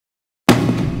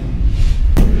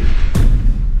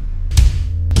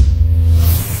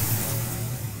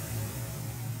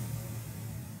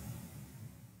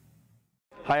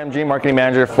Hi, I'm Gene, Marketing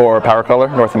Manager for PowerColor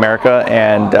North America,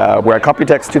 and we're at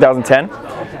Computex 2010,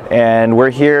 and we're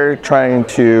here trying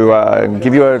to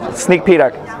give you a sneak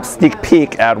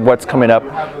peek at what's coming up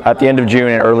at the end of June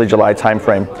and early July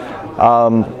timeframe.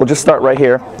 We'll just start right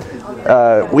here.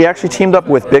 We actually teamed up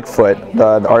with Bigfoot,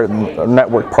 our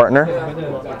network partner,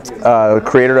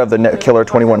 creator of the NetKiller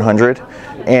 2100,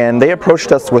 and they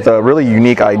approached us with a really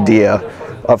unique idea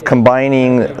of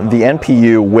combining the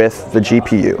NPU with the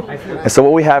GPU. And so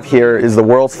what we have here is the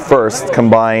world's first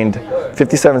combined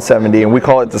 5770, and we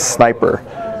call it the Sniper.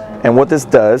 And what this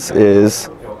does is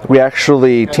we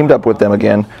actually teamed up with them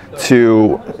again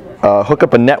to hook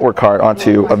up a network card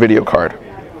onto a video card.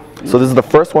 So this is the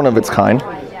first one of its kind.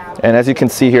 And as you can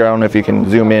see here, I don't know if you can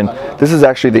zoom in, this is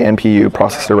actually the NPU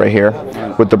processor right here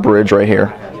with the bridge right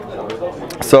here.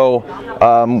 So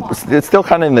it's still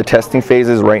kind of in the testing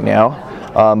phases right now.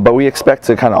 But we expect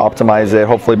to kind of optimize it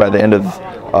hopefully by the end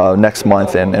of next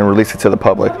month and release it to the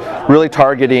public. Really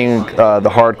targeting the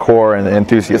hardcore and the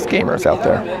enthusiast gamers out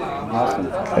there.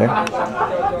 Okay.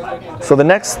 So the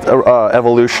next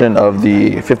evolution of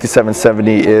the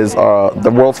 5770 is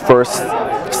the world's first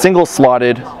single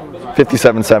slotted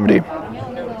 5770.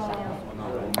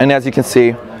 And as you can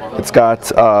see, it's got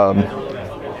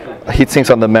heat sinks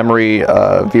on the memory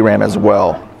VRAM as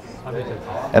well.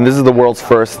 And this is the world's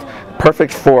first,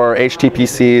 perfect for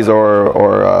HTPCs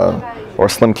or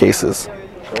slim cases.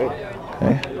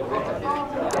 Okay.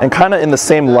 And kind of in the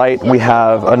same light, we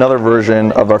have another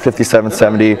version of our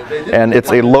 5770, and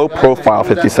it's a low-profile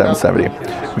 5770.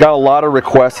 We got a lot of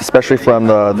requests, especially from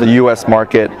the U.S.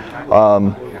 market,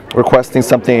 requesting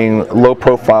something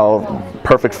low-profile,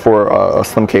 perfect for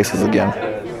slim cases again.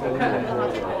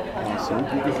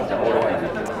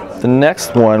 The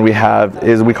next one we have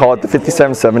is, we call it the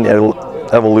 5770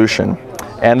 Evolution,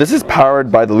 and this is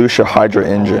powered by the Lucia Hydra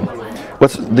engine.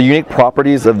 What's the unique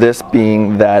properties of this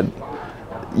being that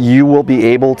you will be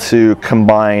able to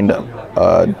combine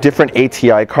different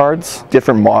ATI cards,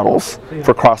 different models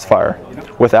for Crossfire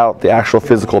without the actual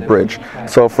physical bridge.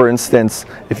 So for instance,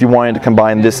 if you wanted to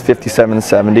combine this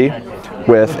 5770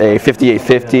 with a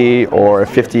 5850 or a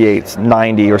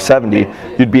 5890 or 70,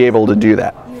 you'd be able to do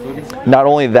that. Not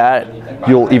only that,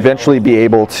 you'll eventually be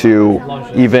able to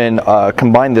even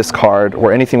combine this card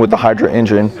or anything with the Hydra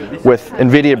engine with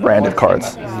NVIDIA branded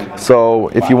cards. So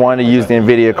if you want to use the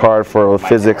NVIDIA card for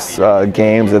physics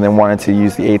games and then wanted to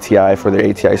use the ATI for the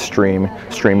ATI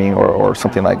streaming or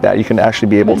something like that, you can actually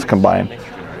be able to combine.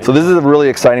 So this is a really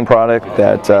exciting product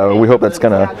that we hope that's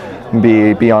going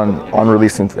to be on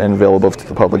release and available to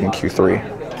the public in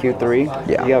Q3. Q3?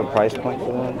 Yeah. Do you have a price point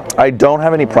for that? I don't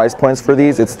have any price points for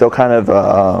these. It's still kind of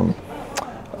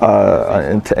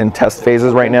in test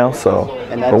phases right now. So.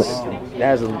 And it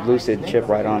has a Lucid chip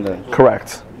right on the.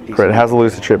 Correct. Correct. It has a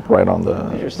Lucid chip right on the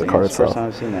card itself. First time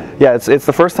I've seen that. Yeah, it's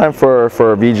the first time for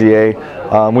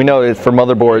VGA. We know for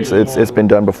motherboards it's been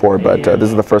done before, but this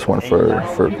is the first one for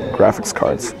graphics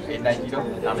cards.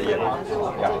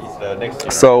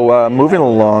 So moving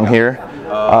along here,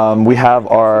 we have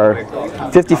our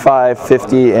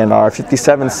 5550 and our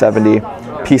 5770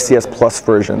 PCS Plus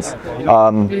versions.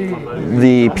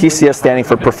 The PCS standing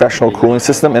for Professional Cooling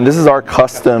System, and this is our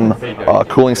custom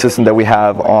cooling system that we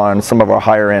have on some of our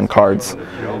higher end cards,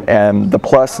 and the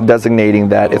Plus designating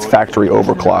that it's factory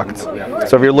overclocked.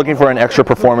 So if you're looking for an extra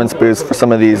performance boost for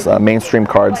some of these mainstream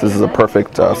cards, this is a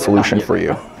perfect solution for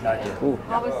you.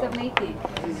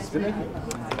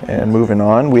 And moving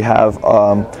on, we have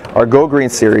our Go Green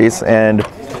series, and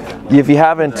if you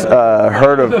haven't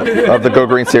heard of the Go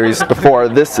Green series before,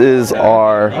 this is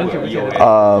our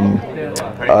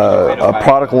a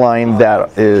product line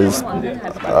that is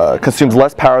consumes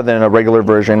less power than a regular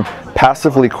version,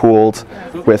 passively cooled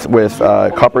with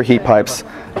copper heat pipes,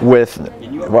 with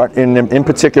in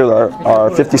particular our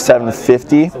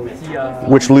 5750,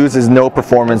 which loses no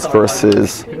performance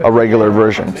versus a regular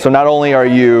version. So not only are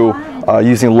you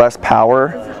using less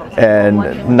power and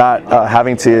not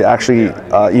having to actually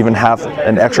even have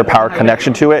an extra power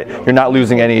connection to it, you're not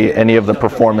losing any of the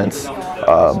performance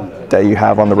that you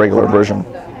have on the regular version.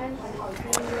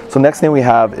 So next thing we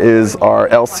have is our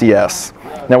LCS.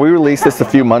 Now we released this a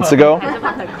few months ago,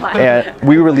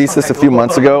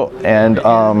 and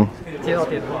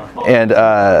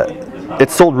it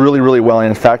sold really well. And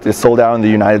in fact, it sold out in the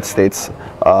United States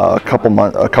a couple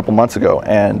months ago,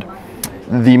 and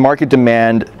the market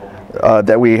demand and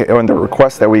the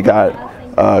request that we got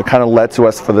kind of led to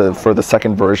us for the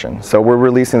second version. So we're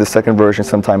releasing the second version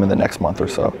sometime in the next month or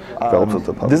so.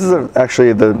 This is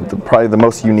actually probably the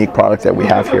most unique product that we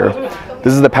have here.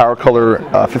 This is the PowerColor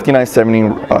 5970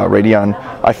 Radeon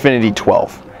Eyefinity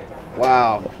 12.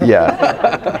 Wow.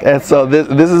 Yeah. And so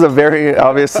this is a very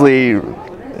obviously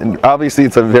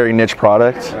it's a very niche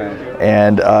product, Right.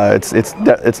 and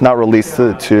it's not released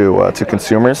to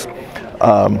consumers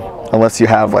unless you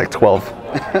have like 12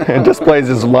 displays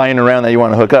just lying around that you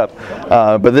want to hook up.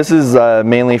 But this is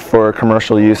mainly for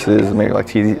commercial uses, maybe like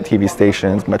TV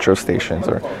stations, metro stations,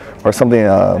 or something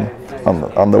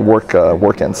on the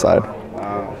work end side,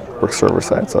 work server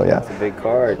side. So yeah, It's a big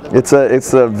card.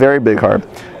 it's a very big card.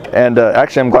 And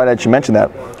actually, I'm glad that you mentioned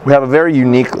that. We have a very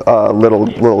unique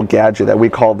little gadget that we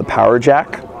call the Power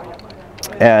Jack.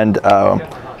 And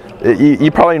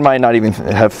you probably might not even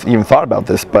have thought about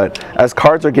this, but as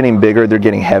cards are getting bigger, they're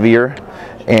getting heavier,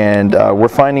 and we're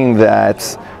finding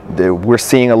that we're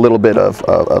seeing a little bit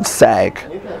of sag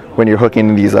when you're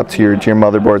hooking these up to your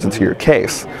motherboards and to your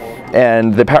case.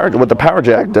 And what the Power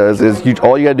Jack does is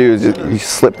all you gotta do is you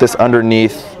slip this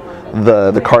underneath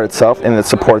the card itself, and it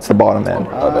supports the bottom end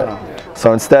of it.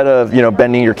 So instead of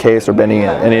bending your case or bending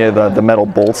any of the metal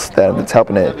bolts that's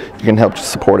helping it, you can help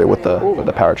just support it with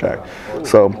the Power Jack.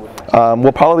 So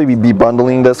we'll probably be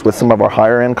bundling this with some of our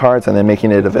higher end cards and then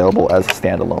making it available as a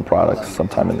standalone product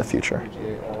sometime in the future.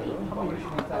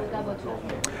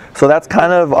 So that's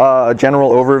kind of a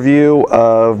general overview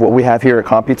of what we have here at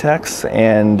Computex,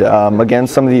 and again,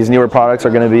 some of these newer products are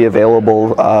going to be available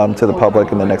to the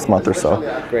public in the next month or so.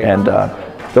 Great. And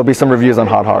there'll be some reviews on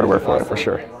HotHardware for it for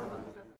sure.